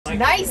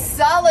Nice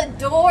solid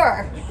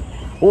door.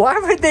 Why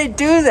would they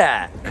do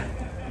that?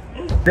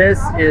 This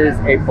is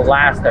a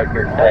blast out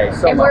here today.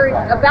 So and we're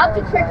about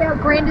to check out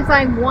Grand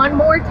Design one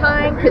more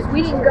time because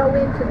we didn't go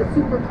into the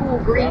super cool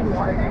green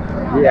one.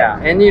 Yeah,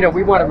 and you know,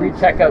 we want to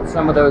recheck out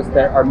some of those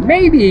that are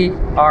maybe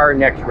our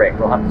next rig.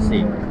 We'll have to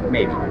see,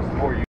 maybe.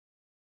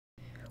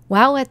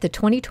 While at the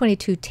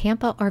 2022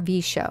 Tampa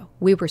RV show,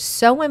 we were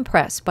so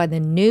impressed by the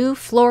new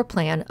floor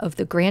plan of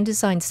the Grand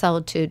Design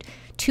Solitude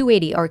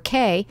 280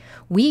 RK,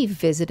 we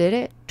visited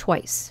it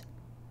twice.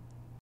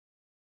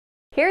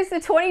 Here's the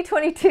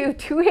 2022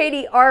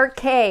 280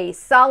 RK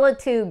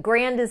Solitude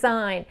Grand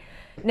Design.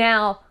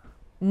 Now,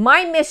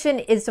 my mission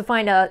is to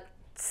find a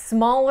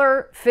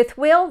smaller fifth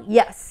wheel.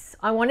 Yes,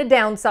 I want to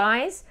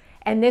downsize,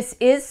 and this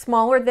is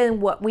smaller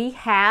than what we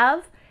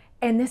have,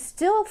 and this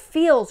still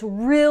feels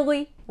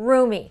really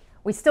roomy.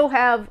 We still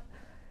have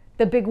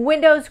the big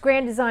windows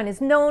Grand Design is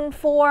known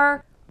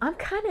for. I'm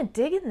kind of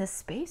digging this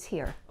space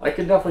here. I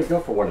could definitely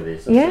go for one of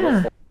these.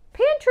 Yeah.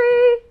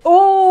 Pantry.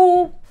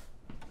 Oh.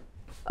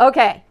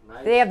 Okay.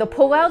 Nice. They have the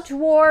pull-out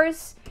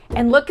drawers,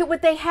 and look at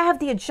what they have,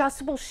 the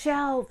adjustable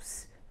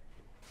shelves.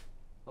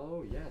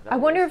 Oh, yeah. I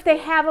wonder if they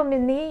have them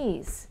in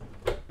these.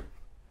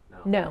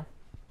 No.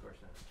 Of course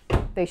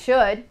not. They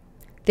should.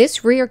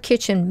 This rear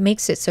kitchen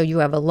makes it so you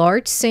have a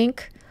large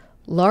sink,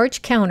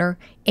 large counter,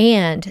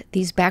 and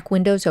these back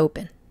windows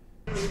open.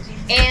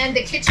 And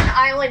the kitchen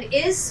island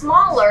is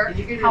smaller,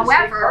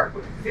 however,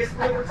 you've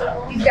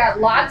got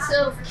lots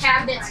of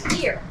cabinets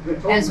here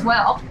as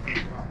well.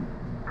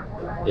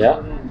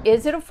 Yeah.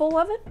 Is it a full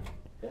oven?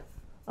 Yeah.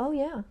 Oh,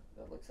 yeah.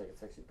 That looks like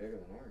it's actually bigger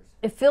than ours.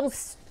 It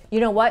feels, you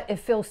know what? It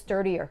feels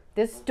sturdier.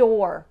 This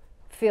door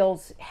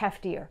feels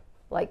heftier,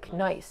 like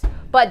nice.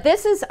 But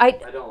this is, I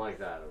don't like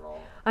that at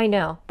all. I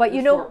know, but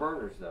you know, 4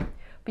 burners though.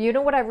 But you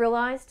know what I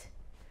realized?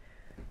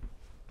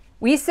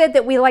 We said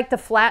that we like the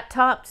flat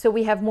top so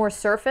we have more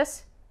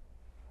surface.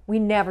 We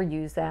never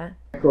use that.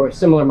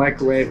 Similar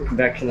microwave,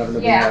 convection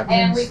oven. Yeah,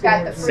 and we've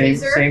got the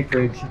freezer. Same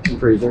fridge and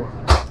freezer.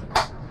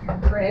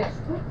 Fridge.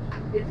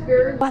 It's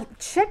very. But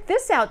check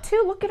this out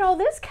too. Look at all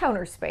this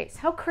counter space.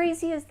 How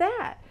crazy is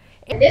that?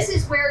 And this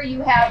is where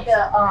you have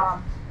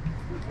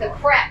the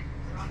prep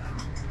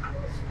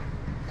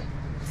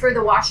for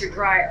the washer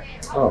dryer.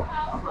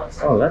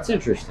 Oh, that's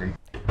interesting.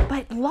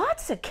 But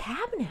lots of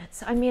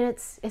cabinets. I mean,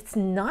 it's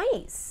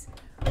nice.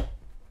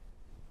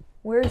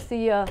 Where's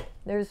the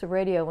there's the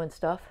radio and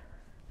stuff.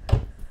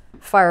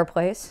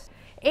 Fireplace.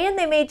 And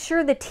they made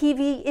sure the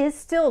TV is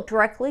still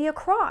directly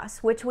across,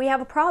 which we have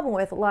a problem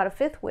with a lot of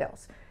fifth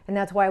wheels, and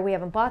that's why we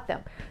haven't bought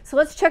them. So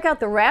let's check out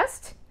the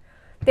rest.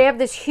 They have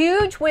this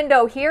huge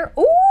window here.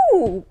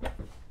 Ooh,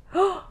 a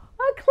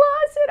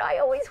closet. I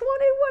always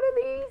wanted one of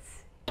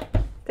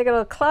these. They got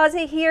a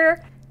closet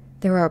here.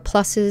 There are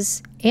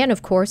pluses and,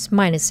 of course,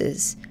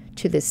 minuses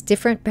to this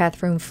different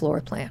bathroom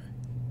floor plan.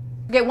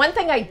 Okay, one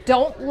thing I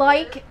don't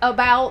like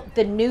about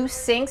the new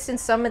sinks in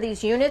some of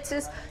these units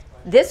is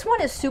this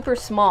one is super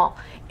small,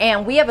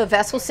 and we have a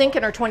vessel sink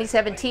in our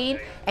 2017,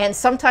 and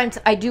sometimes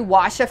I do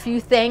wash a few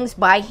things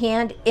by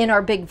hand in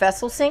our big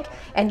vessel sink,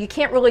 and you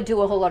can't really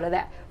do a whole lot of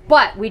that.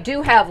 But we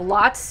do have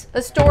lots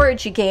of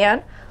storage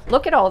again.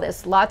 Look at all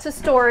this, lots of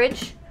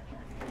storage.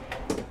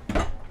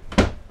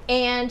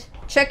 And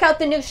check out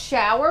the new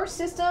shower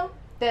system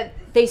that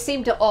they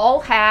seem to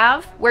all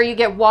have, where you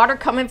get water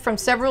coming from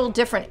several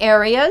different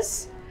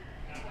areas.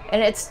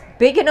 And it's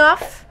big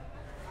enough.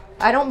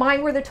 I don't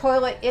mind where the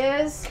toilet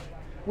is.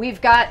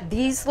 We've got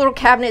these little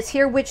cabinets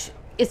here, which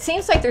it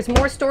seems like there's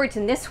more storage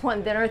in this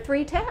one than our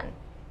 310.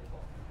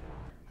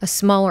 A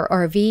smaller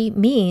RV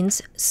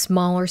means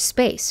smaller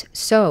space.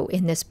 So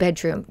in this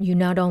bedroom, you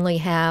not only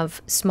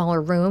have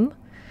smaller room,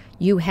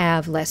 you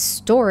have less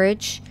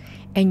storage,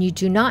 and you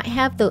do not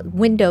have the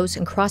windows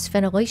and cross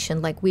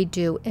ventilation like we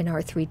do in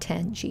our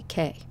 310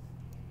 GK.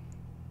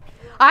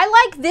 I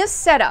like this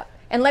setup,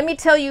 and let me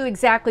tell you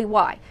exactly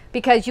why.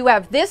 Because you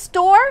have this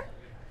door,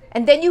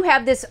 and then you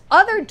have this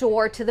other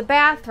door to the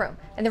bathroom.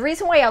 And the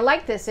reason why I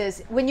like this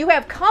is when you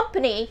have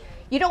company,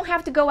 you don't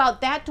have to go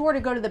out that door to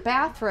go to the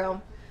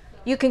bathroom.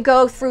 You can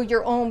go through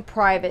your own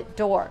private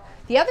door.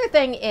 The other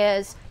thing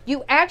is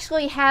you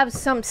actually have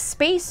some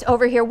space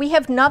over here. We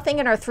have nothing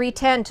in our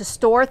 310 to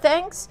store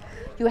things.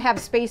 You have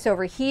space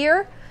over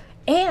here,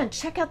 and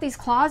check out these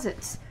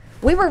closets.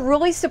 We were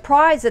really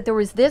surprised that there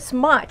was this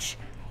much,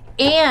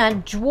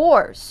 and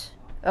drawers,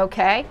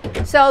 okay?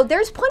 So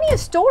there's plenty of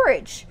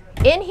storage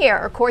in here.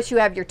 Of course, you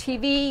have your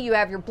TV, you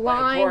have your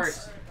blinds.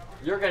 Of course,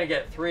 you're gonna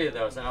get 3 of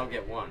those and I'll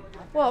get 1.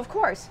 Well, of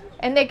course.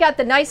 And they got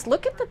the nice,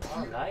 look at the,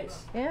 oh,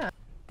 nice. Yeah,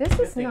 this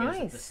is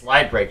nice. Is the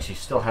slide breaks, you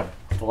still have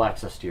full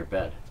access to your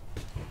bed.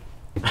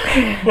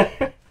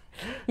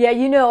 Yeah,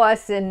 you know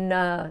us in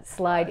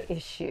slide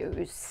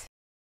issues.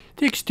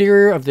 The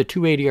exterior of the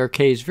 280 RK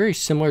is very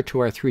similar to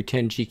our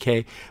 310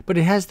 GK, but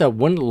it has the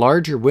one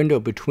larger window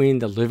between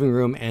the living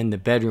room and the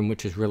bedroom,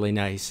 which is really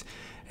nice.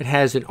 It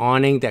has an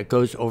awning that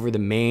goes over the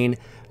main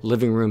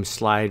living room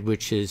slide,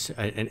 which is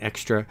an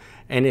extra,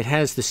 and it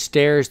has the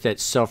stairs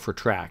that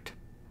self-retract.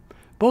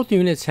 Both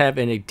units have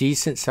a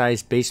decent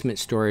sized basement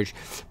storage,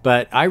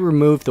 but I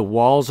removed the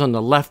walls on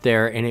the left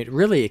there and it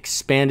really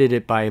expanded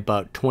it by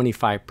about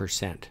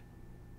 25%.